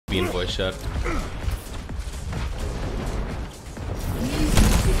being voice chat.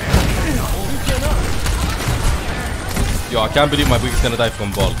 Yo, I can't believe my weak is gonna die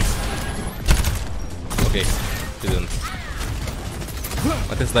from ball. Okay, didn't.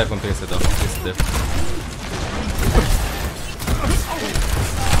 I just died from Tracer though. Yes, it did.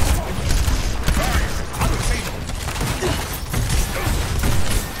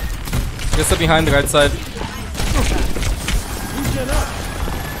 Tracer behind the right side.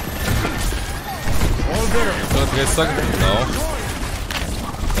 No, Tracer? No.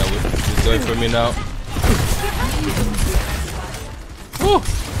 Yeah, he's going for me now. Woo!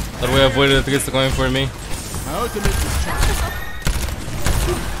 That way I avoided the Tracer going for me. My ultimate is charged.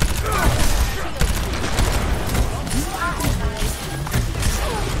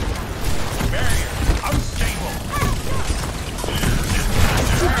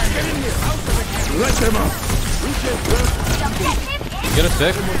 Let them up. Get a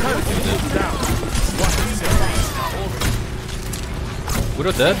sec.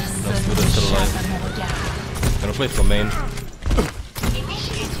 Widow dead? No, Widow's still alive. Gonna play for main.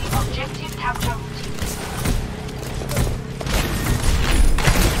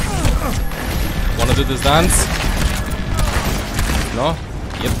 Wanna do this dance? No?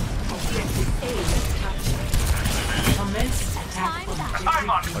 Yep.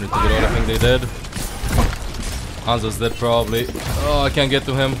 I need to get out, I think they did. Hanzo's dead probably. Oh, I can't get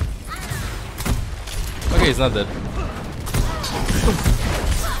to him. Okay, he's not dead.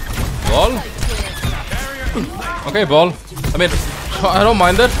 Ball? Okay, ball. I mean, I don't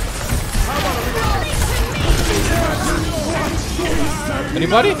mind it.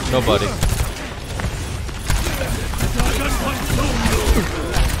 Anybody? Nobody.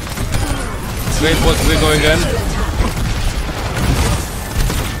 Great, what's we going in?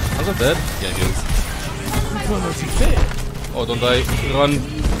 Hanzo dead? Yeah, he is. Oh, don't die. Run.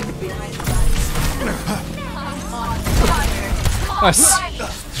 Nice.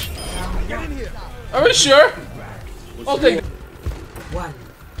 Are we sure? I'll take it.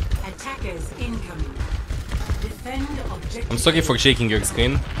 Attackers incoming. Defend objective. I'm sorry for shaking your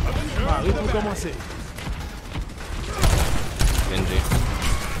screen. Genji.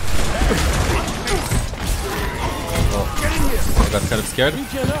 Oh, I got kind of scared.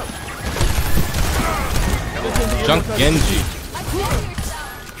 Junk Genji.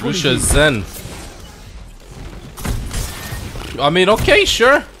 Lucia Zen. I mean, okay,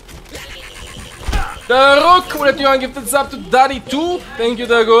 sure. The Rook with you gifted sub to Daddy 2. Thank you,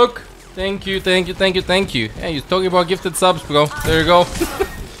 the Rook. Thank you, thank you, thank you, thank you. Hey, you're talking about gifted subs, bro. There you go.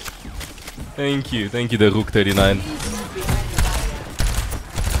 Thank you, the Rook 39.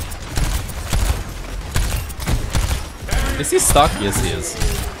 Is he stuck? Yes, he is.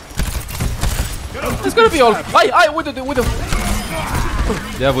 It's gonna be all. Aye, Widow.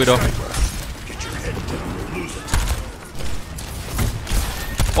 Yeah, Widow.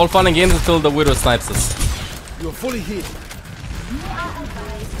 All fun and games until the Widow snipes us. You're fully hit.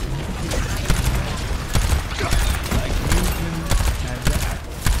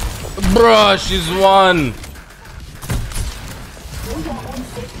 Bruh, she's won.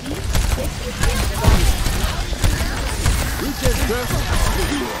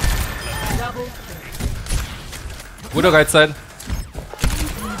 Widow right side.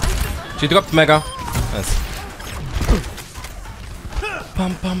 She dropped Mega. Nice.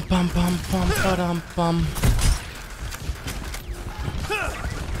 Pum pum pum pum pum padam pum.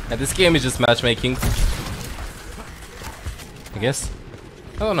 Yeah, this game is just matchmaking. I guess.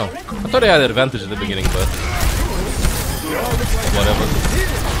 I don't know. I thought I had an advantage at the beginning, but whatever.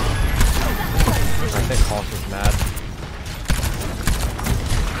 I think Hulk is mad.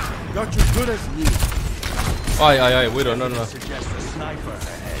 Got you good as new. Aye, Widow, no.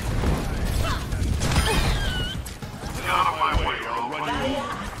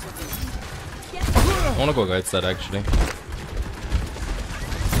 I wanna go right side actually.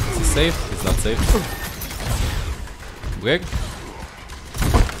 Is he safe? He's not safe. Greg?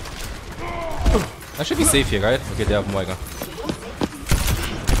 I should be safe here, right? Okay, they have Moiga.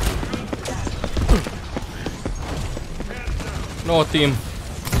 No, team.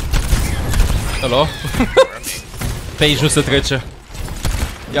 Hello? Page nu se trece.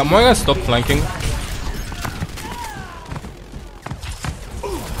 Yeah, Moiga stop flanking.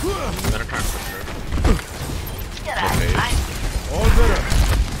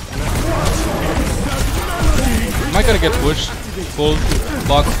 Am I gonna get pushed? Full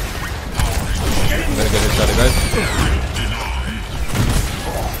block. I'm gonna get hit, guys.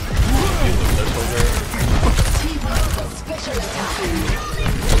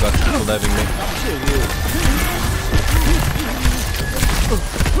 Oh god, people diving me.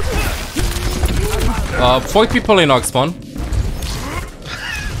 4 people in Arc spawn.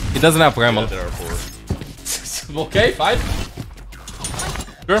 He doesn't have Primal. Okay, fine.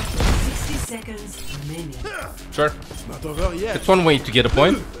 Sure. 60 seconds remaining. Sure. It's not over yet. It's one way to get a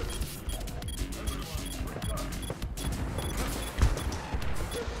point.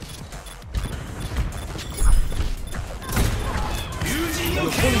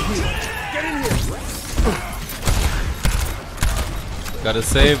 Gotta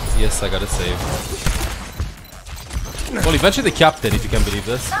save. Yes, I gotta save. Well, eventually they capped it, if you can believe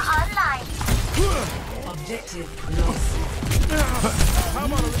this. Objective lost.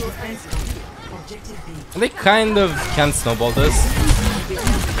 Objective B. And they kind of can snowball this.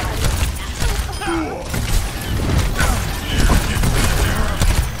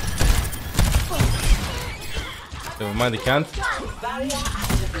 Never mind, they can't.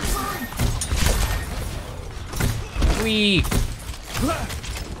 Wee.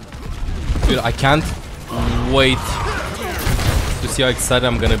 Dude, I can't wait to see how excited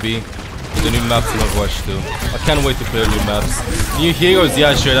I'm gonna be with the new maps in Overwatch 2. I can't wait to play new maps. New heroes,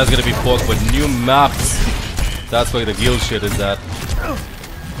 yeah, sure, that's gonna be pork, but new maps, that's where the real shit is at.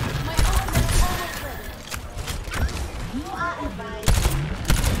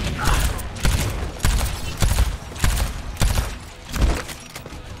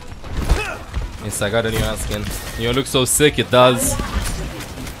 Yes, I got a new ass skin. You know, it looks so sick, it does.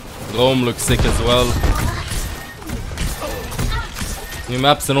 Rome looks sick as well. New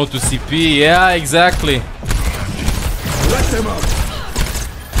maps and O2CP, yeah, exactly. Let them out.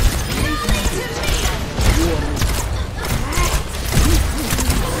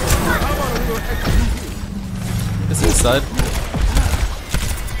 It's inside.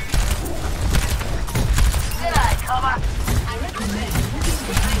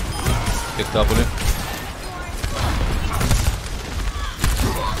 Picked up on it.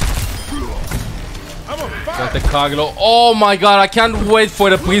 Monte Carlo. Oh my god, I can't wait for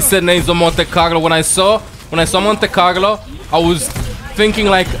the preset names of Monte Carlo. When I saw Monte Carlo, I was thinking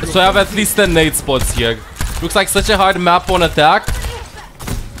like, so I have at least 10 nade spots here. Looks like such a hard map on attack,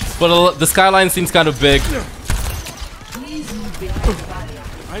 but the skyline seems kind of big.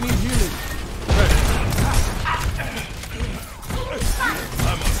 I need healing.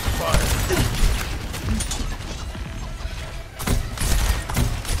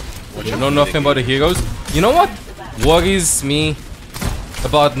 You know nothing about the heroes. You know what worries me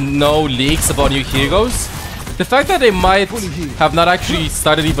about no leaks about new heroes? The fact that they might have not actually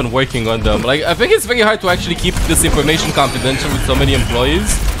started even working on them. Like, I think it's very hard to actually keep this information confidential with so many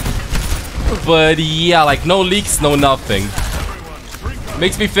employees. But yeah, like no leaks, no nothing.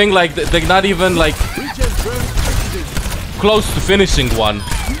 Makes me think like they're not even like close to finishing one.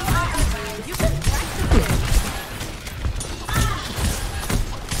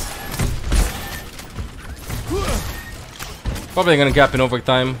 Probably gonna gap in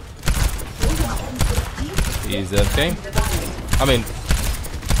overtime. He's okay. I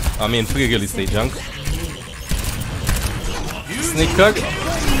mean, free really stay junk. Sneaker.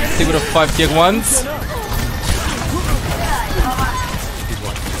 Stick with the 5 tier 1s.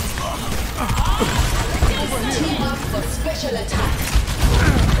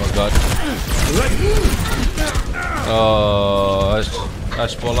 Oh god. Oh,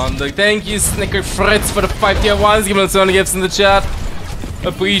 Ash Bolander. Thank you, Snicker Fritz, for the 5 tier 1s. Give me some gifts in the chat.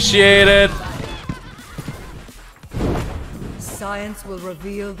 Appreciate it. Science will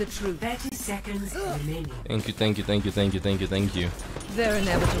reveal the truth. 30 seconds remaining. Thank you, thank you, thank you, thank you, thank you, thank you. Their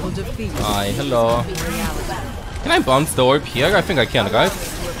inevitable defeat. Hi, hello. Can I bounce the orb here? I think I can, guys.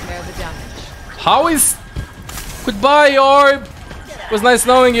 How is... Goodbye, orb! It was nice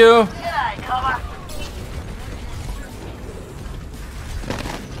knowing you.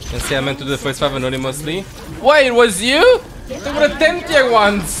 Can see I meant to do the first 5 anonymously. Wait, it was you? They were the 10 tier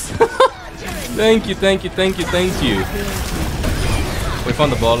 1s! Thank you, thank you, thank you, thank you. We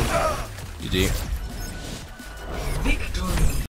found the ball. GG.